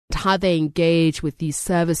how they engage with these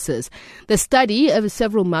services. The study over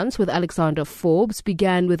several months with Alexander Forbes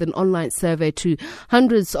began with an online survey to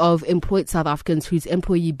hundreds of employed South Africans whose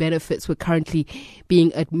employee benefits were currently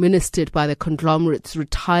being administered by the conglomerate's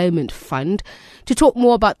retirement fund. To talk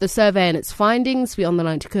more about the survey and its findings, we're on the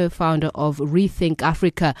line to co-founder of Rethink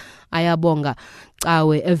Africa, Ayabonga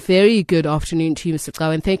Cawe. A very good afternoon to you, Mr.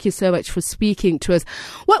 Cawe, and thank you so much for speaking to us.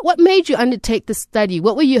 What made you undertake the study?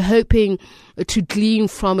 What were you hoping to glean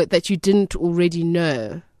from it that you didn't already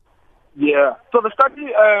know? Yeah, so the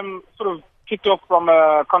study sort of kicked off from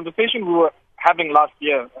a conversation we were having last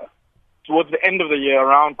year, towards the end of the year,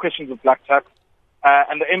 around questions of black tax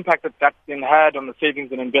and the impact that then had on the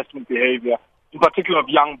savings and investment behavior, in particular of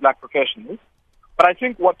young black professionals. But I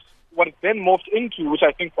think what it then morphed into, which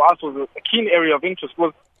I think for us was a keen area of interest,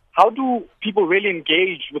 was how do people really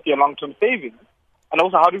engage with their long-term savings? And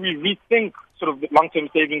also how do we rethink sort of the long-term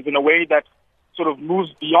savings in a way that sort of moves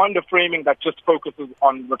beyond a framing that just focuses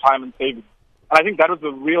on retirement savings? And I think that was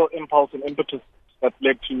the real impulse and impetus that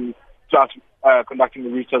led to us conducting the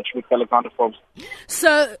research with Alexander Forbes.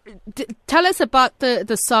 So tell us about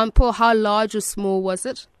the sample. How large or small was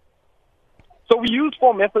it? So we used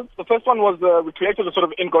 4 methods. The first one was we created a sort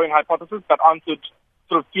of ingoing hypothesis that answered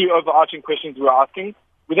sort of 3 overarching questions we were asking.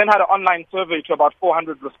 We then had an online survey to about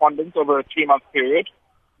 400 respondents over a 3-month period.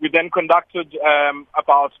 We then conducted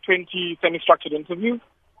about 20 semi-structured interviews,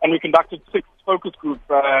 and we conducted 6 focus group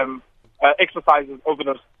exercises over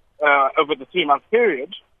the 3-month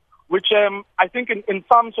period, which I think in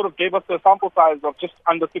some sort of gave us a sample size of just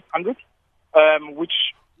under 600, which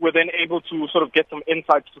we're then able to sort of get some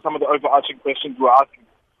insights to some of the overarching questions we're asking.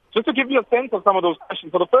 Just to give you a sense of some of those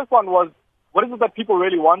questions. So the first one was, what is it that people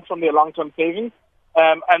really want from their long-term savings?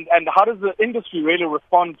 And how does the industry really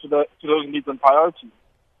respond to those needs and priorities?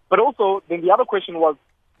 But also, then the other question was,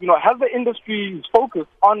 has the industry's focus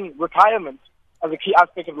on retirement as a key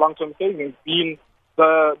aspect of long-term savings been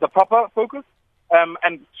the proper focus?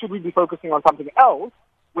 And should we be focusing on something else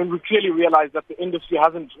when we clearly realize that the industry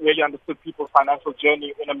hasn't really understood people's financial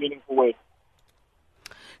journey in a meaningful way?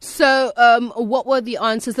 So what were the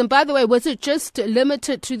answers? And by the way, was it just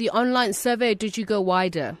limited to the online survey, or did you go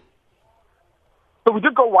wider? So we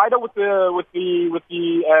did go wider with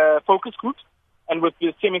the focus groups and with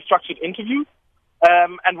the semi-structured interviews.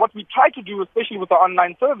 And what we tried to do, especially with the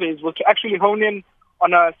online surveys, was to actually hone in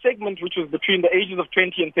on a segment which was between the ages of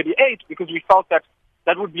 20 and 38, because we felt that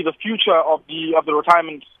would be the future of the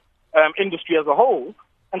retirement industry as a whole.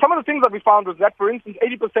 And some of the things that we found was that, for instance,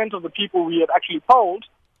 80% of the people we had actually polled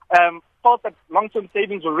thought that long-term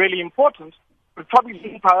savings were really important, but probably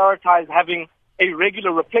didn't prioritize having a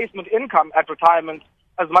regular replacement income at retirement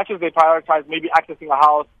as much as they prioritize maybe accessing a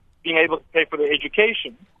house, being able to pay for their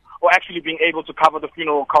education, or actually being able to cover the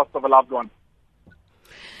funeral costs of a loved one.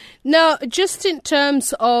 Now, just in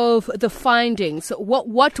terms of the findings, what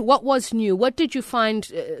was new? What did you find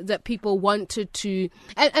that people wanted to...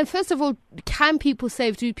 And first of all, can people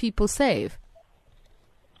save? Do people save?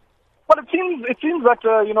 Well, it seems that,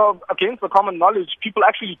 against the common knowledge, people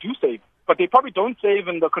actually do save. But they probably don't save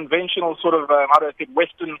in the conventional sort of,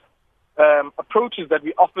 Western approaches that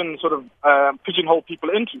we often sort of pigeonhole people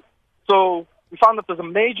into. So we found that there's a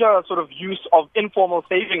major sort of use of informal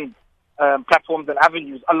saving platforms and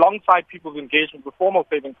avenues alongside people's engagement with formal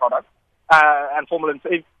saving products and formal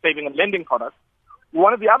saving and lending products.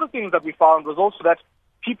 One of the other things that we found was also that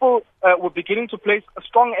people were beginning to place a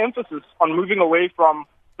strong emphasis on moving away from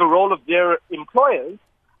the role of their employers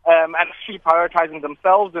and actually prioritizing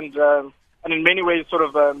themselves and in many ways sort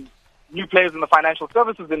of new players in the financial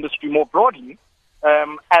services industry more broadly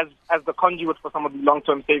as the conduit for some of the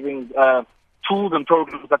long-term savings tools and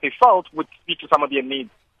programs that they felt would speak to some of their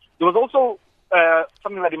needs. There was also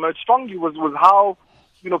something that emerged strongly was how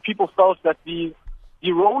people felt that the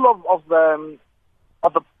role of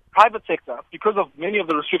the private sector, because of many of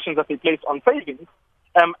the restrictions that they placed on savings,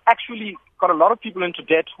 actually got a lot of people into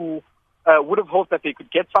debt who would have hoped that they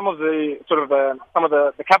could get some of the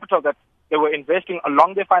capital that they were investing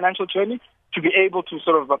along their financial journey to be able to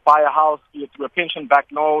sort of buy a house, be it through a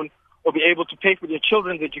pension-backed loan, or be able to pay for their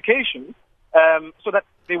children's education, so that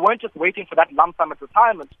they weren't just waiting for that lump sum at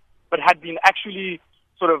retirement, but had been actually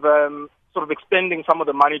sort of expending some of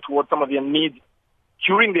the money towards some of their needs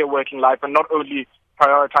during their working life and not only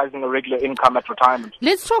prioritizing a regular income at retirement.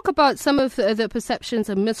 Let's talk about some of the perceptions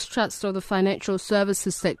and mistrust of the financial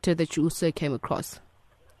services sector that you also came across.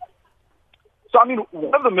 So,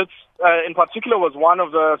 one of the myths in particular was one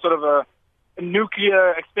of the sort of a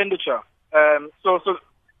nuclear expenditure. So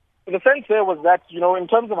the sense there was that, in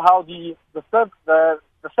terms of how the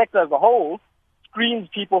sector as a whole screens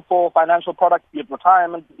people for financial products, be it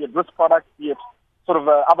retirement, be it risk products, be it sort of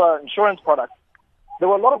other insurance products, there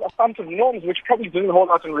were a lot of assumptive norms which probably didn't hold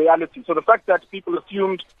out in reality. So the fact that people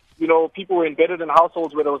assumed, people were embedded in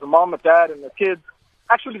households where there was a mom, a dad, and a kid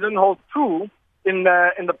actually didn't hold true in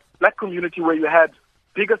the black community, where you had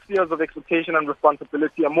bigger spheres of expectation and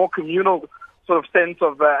responsibility, a more communal sort of sense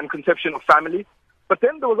of and conception of family. But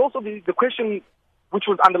then there was also the question which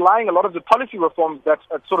was underlying a lot of the policy reforms that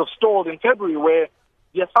sort of stalled in February, where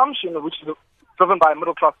the assumption, which is driven by a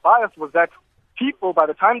middle-class bias, was that people, by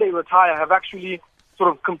the time they retire, have actually sort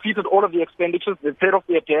of completed all of the expenditures. They've paid off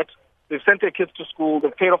their debt, they've sent their kids to school,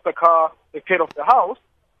 they've paid off their car, they've paid off their house.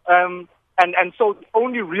 And so the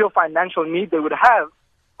only real financial need they would have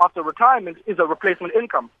after retirement is a replacement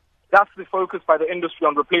income. That's the focus by the industry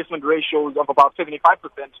on replacement ratios of about 75%,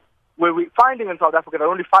 where we're finding in South Africa that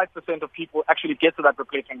only 5% of people actually get to that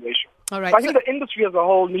replacement ratio. All right. So I think the industry as a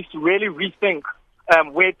whole needs to really rethink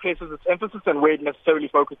where it places its emphasis and where it necessarily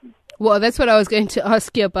focuses. Well, that's what I was going to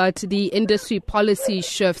ask you about, the industry policy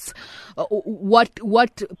shifts.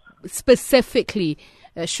 What specifically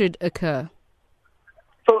should occur?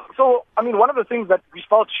 So, I mean, one of the things that we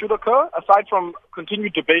felt should occur, aside from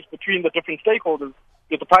continued debate between the different stakeholders,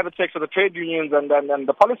 the private sector, the trade unions, and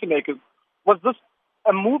the policymakers, was this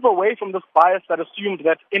a move away from this bias that assumed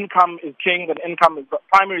that income is king, that income is the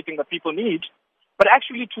primary thing that people need, but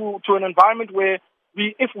actually to an environment where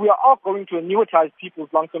if we are going to annuitize people's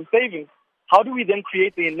long-term savings, how do we then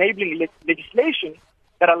create the enabling legislation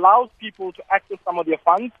that allows people to access some of their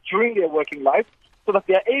funds during their working life so that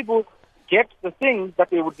they are able to get the things that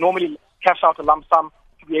they would normally cash out a lump sum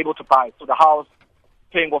to be able to buy? So the house,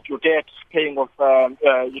 paying off your debt, paying off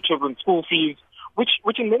your children's school fees,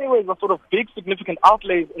 which in many ways are sort of big, significant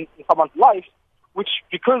outlays in someone's life, which,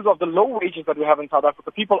 because of the low wages that we have in South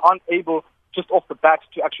Africa, people aren't able just off the bat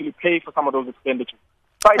to actually pay for some of those expenditures.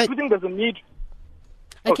 So I do think there's a need.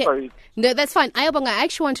 Okay. Oh, sorry. No, that's fine. Ayabonga, I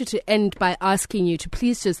actually wanted to end by asking you to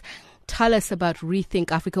please just tell us about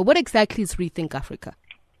Rethink Africa. What exactly is Rethink Africa?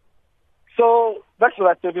 So that's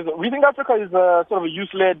what I said. Rethink Africa is sort of a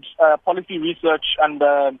youth-led policy research and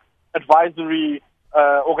advisory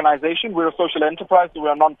organization. We're a social enterprise, so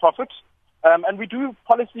we're a non-profit. And we do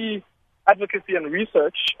policy advocacy and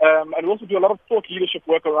research, and we also do a lot of thought leadership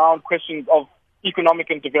work around questions of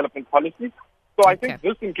economic and development policy. So I think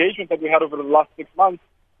this engagement that we had over the last 6 months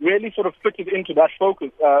really sort of fitted into that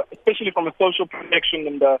focus, especially from a social protection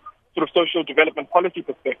and sort of social development policy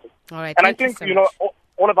perspective. All right. And I think,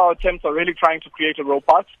 all of our attempts are really trying to create a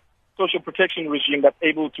robust social protection regime that's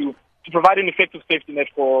able to provide an effective safety net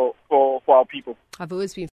for our people. I've always been